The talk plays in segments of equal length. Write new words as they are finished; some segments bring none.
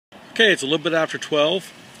Okay, it's a little bit after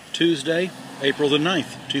 12, Tuesday, April the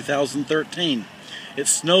 9th, 2013. It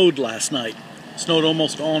snowed last night. It snowed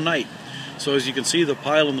almost all night. So as you can see, the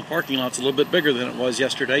pile in the parking lot's a little bit bigger than it was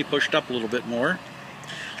yesterday, pushed up a little bit more.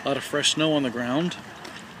 A lot of fresh snow on the ground.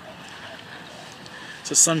 It's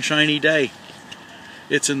a sunshiny day.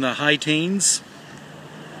 It's in the high teens.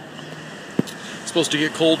 It's supposed to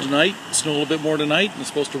get cold tonight, snow a little bit more tonight, and it's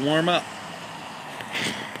supposed to warm up.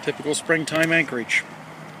 Typical springtime Anchorage.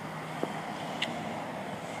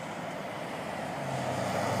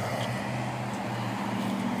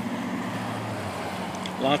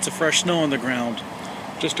 Lots of fresh snow on the ground.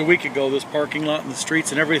 Just a week ago, this parking lot and the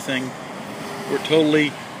streets and everything were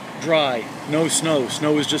totally dry. No snow.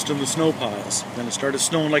 Snow was just in the snow piles. Then it started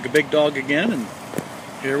snowing like a big dog again, and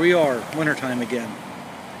here we are, wintertime again.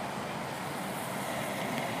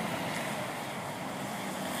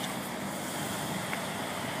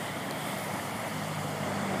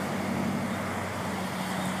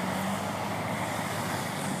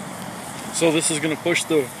 So this is going to push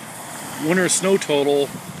the winter snow total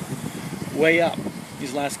way up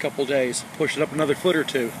these last couple days. Push it up another foot or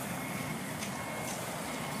two.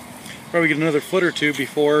 Probably get another foot or two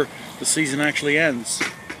before the season actually ends.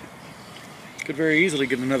 Could very easily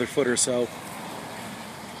get another foot or so.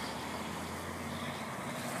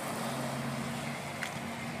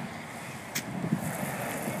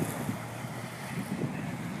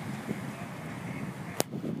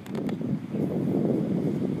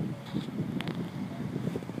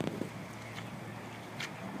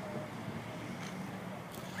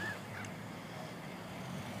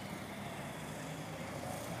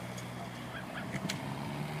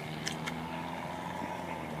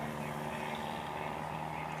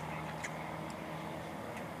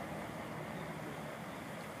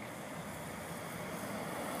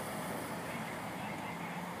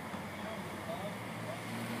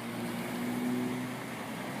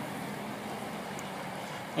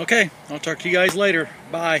 Okay, I'll talk to you guys later.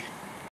 Bye.